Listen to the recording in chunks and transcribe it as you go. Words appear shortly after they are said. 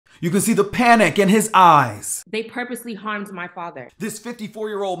You can see the panic in his eyes. They purposely harmed my father. This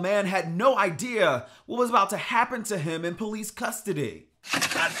 54-year-old man had no idea what was about to happen to him in police custody.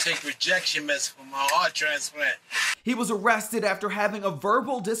 I take rejection medicine for my heart transplant. He was arrested after having a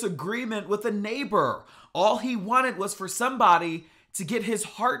verbal disagreement with a neighbor. All he wanted was for somebody to get his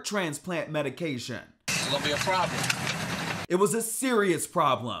heart transplant medication. It's gonna be a problem. It was a serious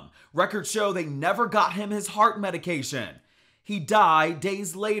problem. Records show they never got him his heart medication. He died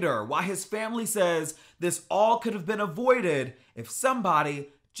days later, while his family says this all could have been avoided if somebody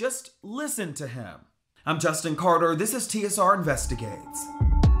just listened to him. I'm Justin Carter. This is TSR Investigates.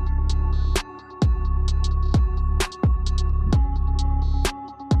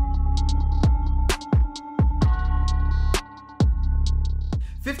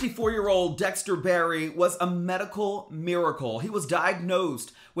 "54-year-old Dexter Barry was a medical miracle. He was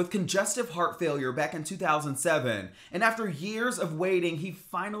diagnosed with congestive heart failure back in 2007, and after years of waiting, he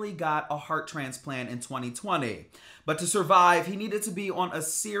finally got a heart transplant in 2020. But to survive, he needed to be on a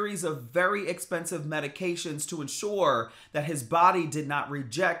series of very expensive medications to ensure that his body did not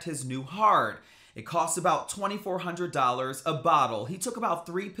reject his new heart. It cost about $2,400 a bottle. He took about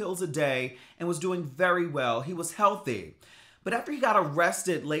 3 pills a day and was doing very well. He was healthy. But after he got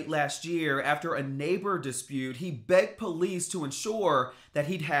arrested late last year after a neighbor dispute, he begged police to ensure that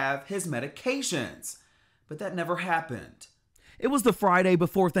he'd have his medications. But that never happened. It was the Friday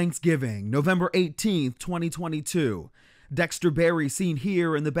before Thanksgiving, November 18th, 2022. Dexter Barry seen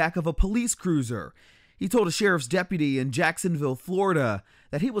here in the back of a police cruiser. He told a sheriff's deputy in Jacksonville, Florida,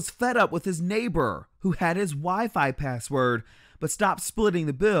 that he was fed up with his neighbor who had his Wi-Fi password but stopped splitting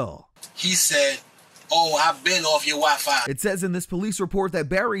the bill. He said, "Oh, I've been off your Wi-Fi." It says in this police report that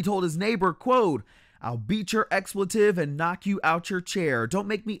Barry told his neighbor, quote, "I'll beat your expletive and knock you out your chair. Don't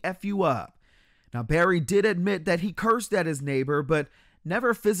make me F you up." Now, Barry did admit that he cursed at his neighbor, but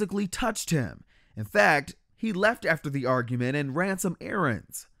never physically touched him. In fact, he left after the argument and ran some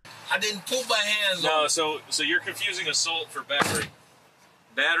errands. I didn't put my hands on. No, so you're confusing assault for battery.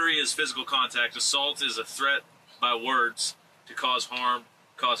 Battery is physical contact. Assault is a threat by words to cause harm,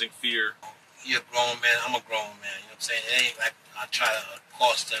 causing fear. You're a grown man. I'm a grown man. You know what I'm saying? It ain't like I try to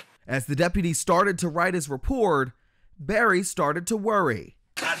cost him. As the deputy started to write his report, Barry started to worry.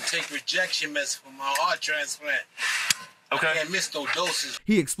 I take rejection medicine for my heart transplant. Okay. I can't miss no doses.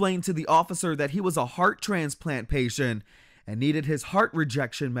 He explained to the officer that he was a heart transplant patient and needed his heart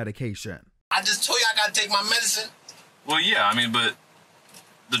rejection medication. I just told you I gotta take my medicine. Well, yeah, I mean, but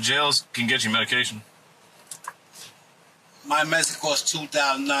the jails can get you medication. My medicine costs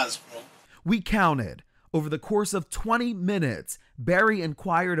 $2,000, bro. We counted. Over the course of 20 minutes, Barry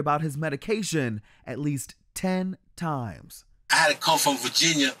inquired about his medication at least 10 times. I had to come from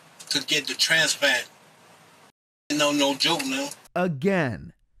Virginia to get the transplant. No joke now.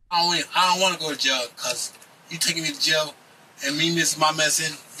 Again. I don't want to go to jail because you taking me to jail and me missing my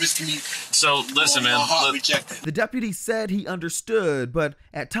medicine, risking me. So listen, man. My heart rejected. The deputy said he understood, but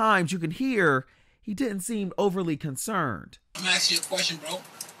at times you can hear he didn't seem overly concerned. I'm asking you a question, bro.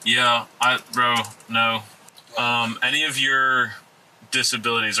 Yeah, bro, no. Any of your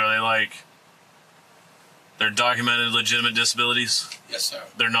disabilities, are they like, they're documented legitimate disabilities? Yes, sir.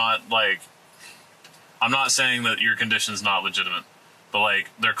 They're not like, I'm not saying that your condition's not legitimate, but like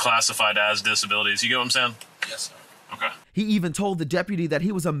they're classified as disabilities. You get what I'm saying? Yes, sir. Okay. He even told the deputy that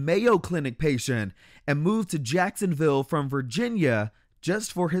he was a Mayo Clinic patient and moved to Jacksonville from Virginia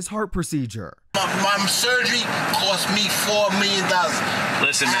just for his heart procedure. My surgery cost me $4 million.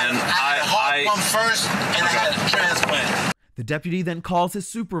 Listen, man, I had a heart pump first, and I had a transplant. The deputy then calls his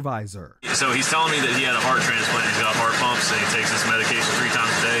supervisor. So he's telling me that he had a heart transplant, he's got heart pumps, and he takes this medication 3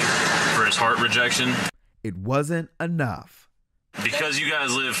 times a day for his heart rejection. It wasn't enough. Because you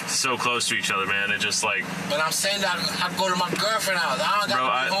guys live so close to each other, man, it just like... But I'm saying that I go to my girlfriend's house. I don't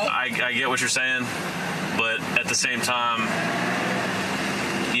got to be home. I get what you're saying, but at the same time,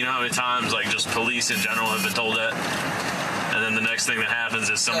 you know how many times like just police in general have been told that? And then the next thing that happens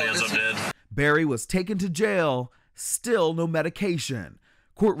is somebody ends up dead. Barry was taken to jail, still no medication.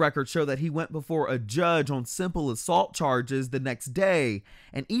 Court records show that he went before a judge on simple assault charges the next day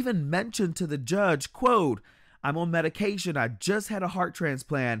and even mentioned to the judge, quote, "I'm on medication. I just had a heart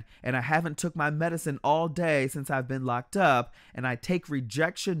transplant and I haven't took my medicine all day since I've been locked up, and I take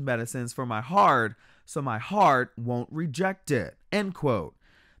rejection medicines for my heart so my heart won't reject it," end quote.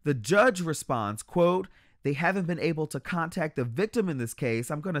 The judge responds, quote, "They haven't been able to contact the victim in this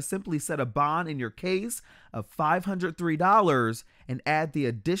case. I'm going to simply set a bond in your case of $503 and add the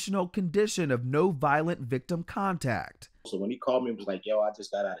additional condition of no violent victim contact." So when he called me, he was like, "Yo, I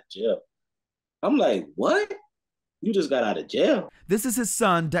just got out of jail." I'm like, "What?" You just got out of jail. This is his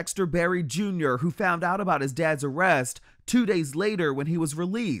son, Dexter Barry Jr., who found out about his dad's arrest 2 days later when he was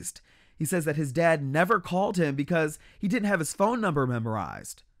released. He says that his dad never called him because he didn't have his phone number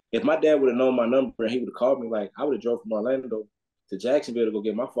memorized. If my dad would have known my number and he would have called me, like, I would have drove from Orlando to Jacksonville to go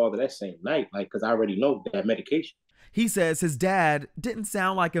get my father that same night, like, because I already know that medication. He says his dad didn't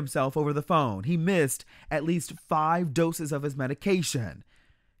sound like himself over the phone. He missed at least 5 doses of his medication.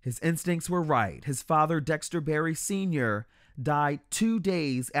 His instincts were right. His father, Dexter Barry Sr., died 2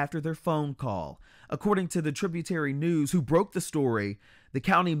 days after their phone call. According to the Tributary News, who broke the story, the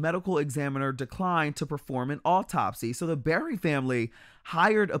county medical examiner declined to perform an autopsy, so the Barry family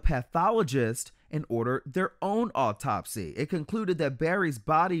hired a pathologist and ordered their own autopsy. It concluded that Barry's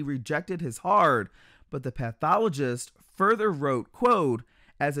body rejected his heart, but the pathologist further wrote, quote,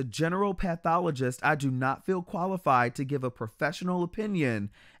 "As a general pathologist, I do not feel qualified to give a professional opinion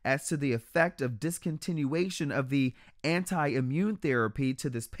as to the effect of discontinuation of the anti-immune therapy to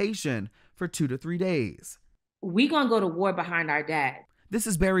this patient for 2 to 3 days." We gonna go to war behind our dad. This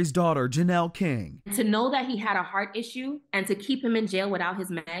is Barry's daughter, Janelle King. To know that he had a heart issue and to keep him in jail without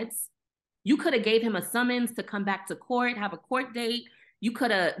his meds, you could have gave him a summons to come back to court, have a court date. You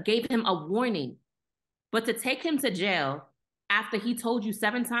could have gave him a warning. But to take him to jail after he told you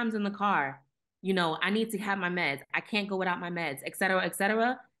 7 times in the car, you know, I need to have my meds, I can't go without my meds, et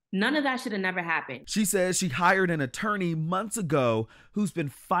cetera, none of that should have never happened. She says she hired an attorney months ago who's been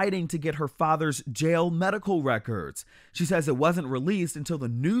fighting to get her father's jail medical records. She says it wasn't released until the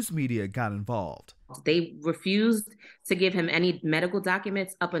news media got involved. They refused to give him any medical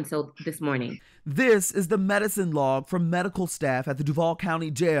documents up until this morning. This is the medicine log from medical staff at the Duval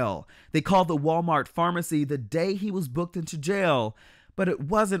County Jail. They called the Walmart pharmacy the day he was booked into jail, but it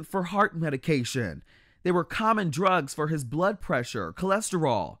wasn't for heart medication. They were common drugs for his blood pressure,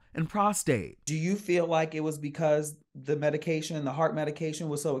 cholesterol, and prostate. Do you feel like it was because the medication, the heart medication,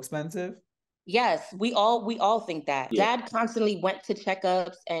 was so expensive? Yes, we all think that. Yeah. Dad constantly went to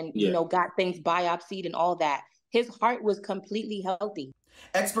checkups and, you know, got things biopsied and all that. His heart was completely healthy.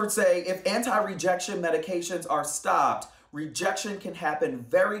 Experts say if anti-rejection medications are stopped, rejection can happen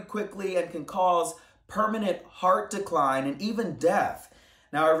very quickly and can cause permanent heart decline and even death.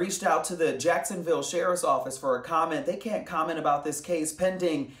 Now, I reached out to the Jacksonville Sheriff's Office for a comment. They can't comment about this case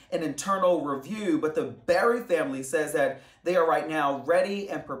pending an internal review, but the Barry family says that they are right now ready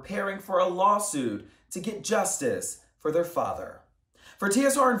and preparing for a lawsuit to get justice for their father. For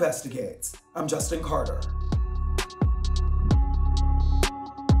TSR Investigates, I'm Justin Carter.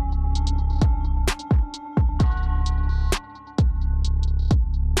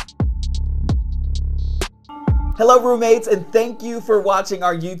 Hello, roommates, and thank you for watching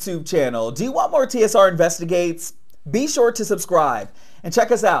our YouTube channel. Do you want more TSR Investigates? Be sure to subscribe and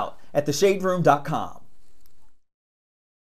check us out at theshaderoom.com.